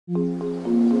I'm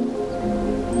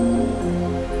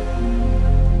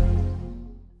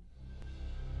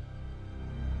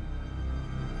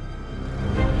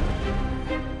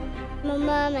a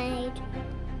mermaid.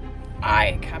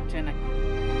 Aye, Captain.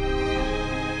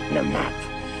 The map.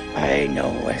 I know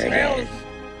where it is.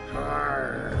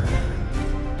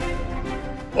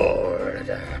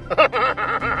 Order.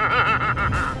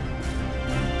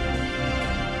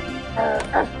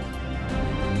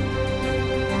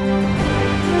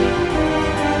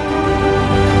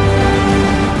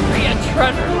 Be a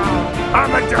treasure mount.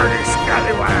 I'm a dirty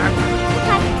scallywag.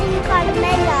 Captain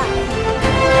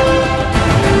Carmela.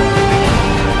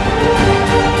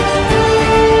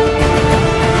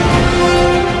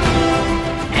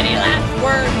 Any last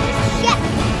words? Yes.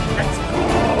 That's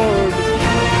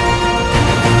cold.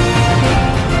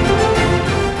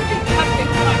 Captain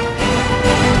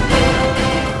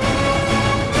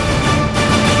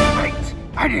Right.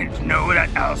 I didn't know that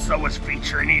Elsa was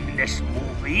featuring in this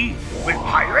movie with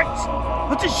pirates.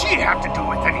 What does she have to do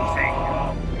with anything?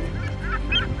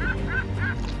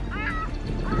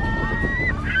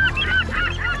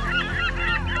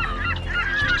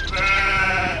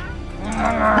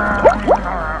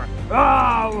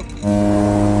 Oh!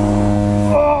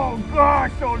 Oh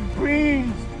gosh, those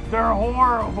beans! They're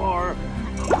horrible!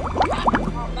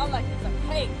 Not like it's a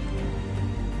cake.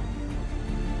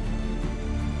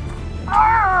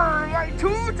 Arr, my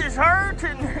tooth is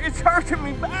hurting! It's hurting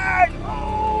me bad!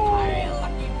 Oh! Hey,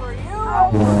 lucky for you.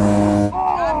 Oh!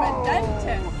 I'm a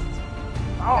dentist.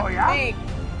 Oh, The yeah? Pig.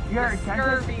 You're a dentist?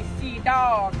 Scurvy sea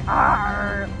dog.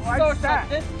 Arr, what's Social that?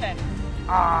 distance.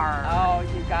 Arr. Oh,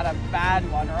 you got a bad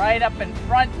one right up in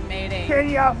front, matey. Can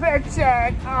you fix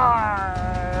it?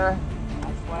 Arr.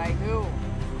 That's what I do.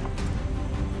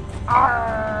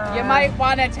 Arr. You might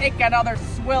want to take another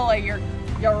swill of your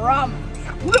rum.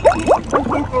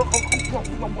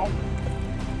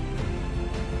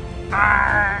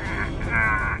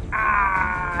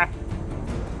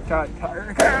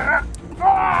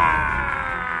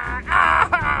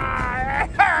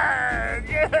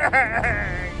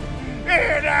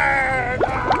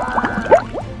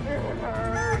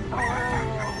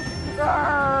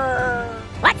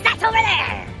 What's that over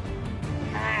there?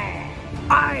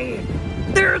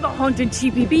 They're the haunted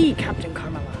TPB, Captain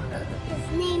Carmela.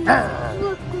 His name is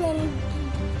Brooklyn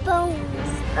Bones.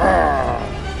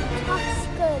 Talks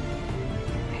good.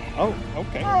 Oh,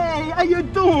 okay. Hey, how you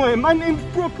doing? My name's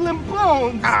Brooklyn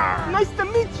Bones. Nice to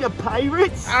meet you,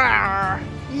 pirates.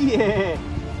 Yeah.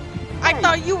 I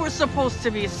thought you were supposed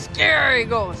to be a scary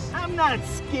ghost. I'm not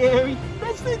scary.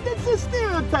 That's a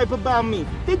stereotype about me.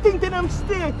 They think that I'm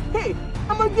scared. Hey,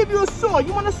 I'm gonna give you a sword.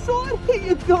 You want a sword? Here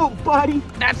you go, buddy.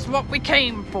 That's what we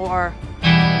came for.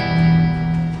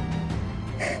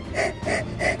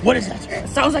 What is that? It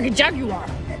sounds like a jaguar.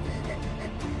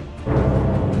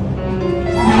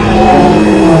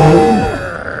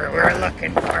 We're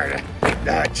looking for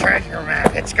the treasure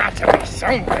map. It's got to be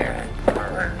somewhere.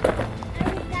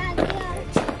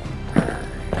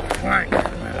 Come on,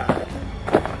 Carmela.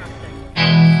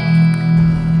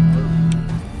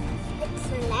 It's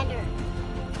a letter.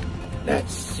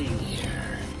 Let's see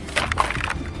here.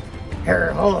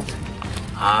 Here, hold.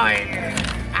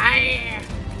 I.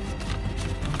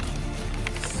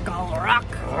 Skull Rock.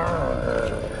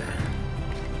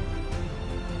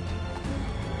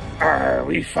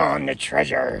 We found the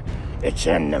treasure. It's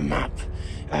in the map.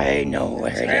 I know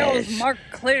where it Trail's is. marked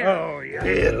clear. Oh, yeah.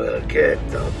 It'll get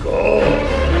the gold.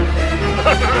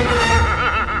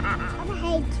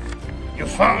 Hey, You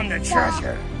found the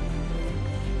treasure.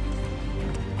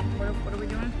 What are we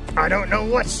doing? I don't know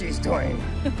what she's doing.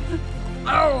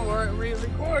 Oh, we're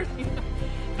re-recording.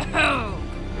 Oh.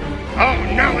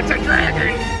 Oh, no, it's a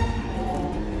dragon.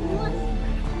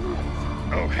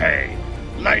 Okay.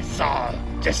 Lysol.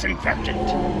 Disinfectant.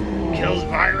 Kills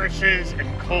viruses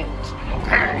and colds.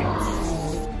 Okay.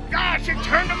 Gosh, it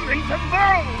turned them into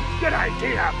bones. Good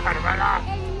idea, Carmela.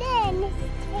 and then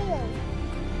his tail.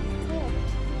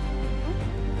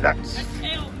 That's The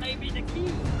tail may be the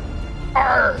key.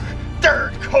 our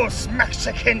third coast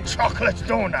Mexican chocolate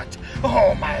donut.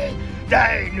 Oh my,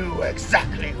 I knew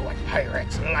exactly what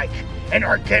pirates like. An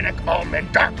organic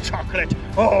almond dark chocolate.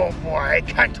 Oh boy, I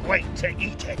can't wait to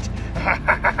eat it.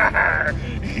 Yeah.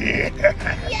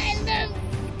 Yeah, I love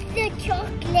the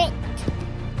chocolate.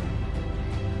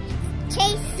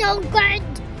 Tastes so good. I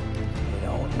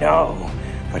don't know,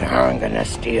 but I'm gonna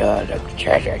steal the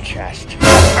treasure chest.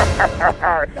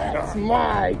 That's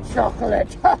my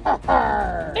chocolate.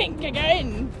 Think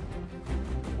again.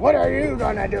 What are you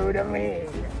gonna do to me?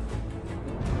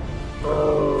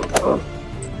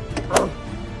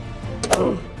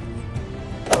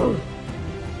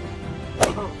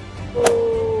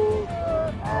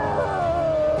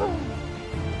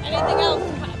 Anything else,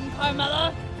 Captain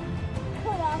Carmela?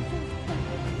 Cut off his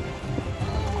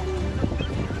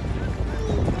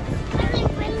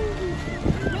maybe we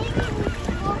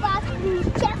should go back and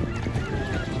check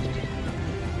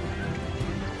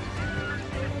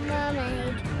the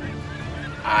mermaid.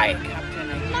 Aye, Captain.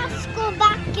 Let's go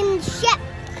back and check.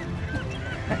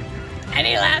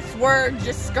 Any last words,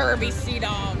 you scurvy sea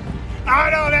dog? I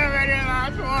don't have any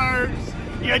last words.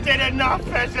 You did enough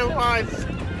as it was.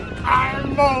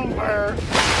 I'm over.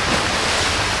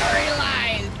 Furry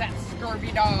lies, that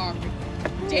scurvy dog.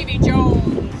 Davy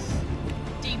Jones,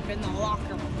 deep in the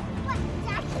locker room. What?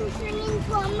 That can turn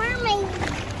into a mermaid.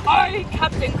 Aye,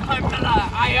 Captain Carmela,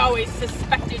 I always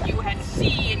suspected you had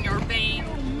sea in your veins.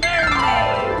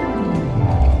 Mermaid!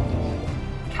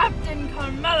 Captain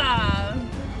Carmela,